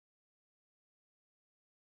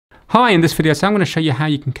Hi, in this video, I'm going to show you how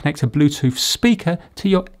you can connect a Bluetooth speaker to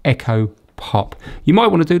your Echo Pop. You might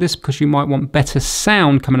want to do this because you might want better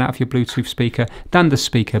sound coming out of your Bluetooth speaker than the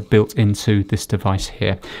speaker built into this device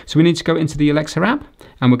here. So we need to go into the Alexa app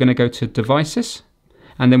and we're going to go to Devices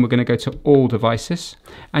and then we're going to go to All Devices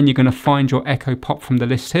and you're going to find your Echo Pop from the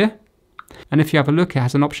list here. And if you have a look, it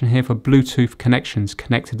has an option here for Bluetooth connections,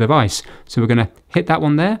 connected device. So we're going to hit that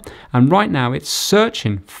one there. And right now it's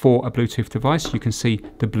searching for a Bluetooth device. You can see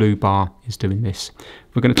the blue bar is doing this.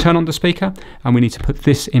 We're going to turn on the speaker and we need to put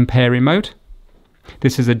this in pairing mode.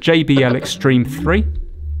 This is a JBL Extreme 3.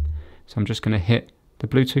 So I'm just going to hit the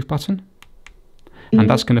Bluetooth button and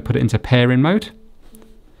that's going to put it into pairing mode.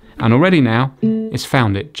 And already now it's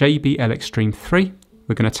found it, JBL Extreme 3.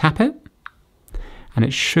 We're going to tap it. And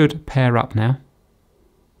it should pair up now.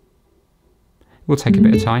 We'll take a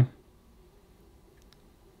bit of time.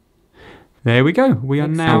 There we go. We are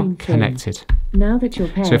now connected. Now that you're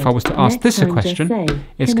paired, so if I was to ask this a question,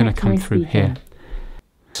 it's going to come through here.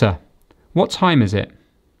 Sir, what time is it?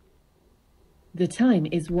 The time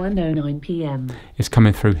is 1:09 p.m. It's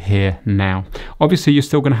coming through here now. Obviously, you're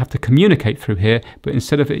still going to have to communicate through here, but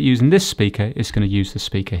instead of it using this speaker, it's going to use the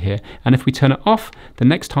speaker here. And if we turn it off, the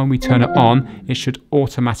next time we turn it on, it should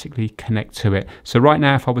automatically connect to it. So right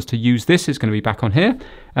now, if I was to use this, it's going to be back on here.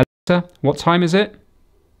 Alexa, what time is it?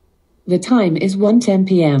 The time is 1:10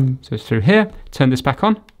 p.m. So it's through here. Turn this back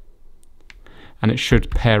on, and it should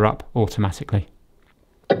pair up automatically.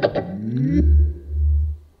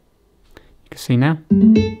 You can see now.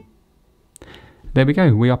 There we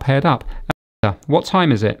go, we are paired up. What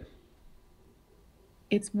time is it?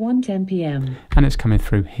 It's 1:10 p.m. And it's coming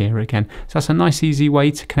through here again. So that's a nice easy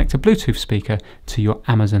way to connect a Bluetooth speaker to your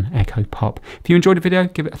Amazon Echo Pop. If you enjoyed the video,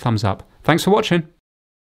 give it a thumbs up. Thanks for watching.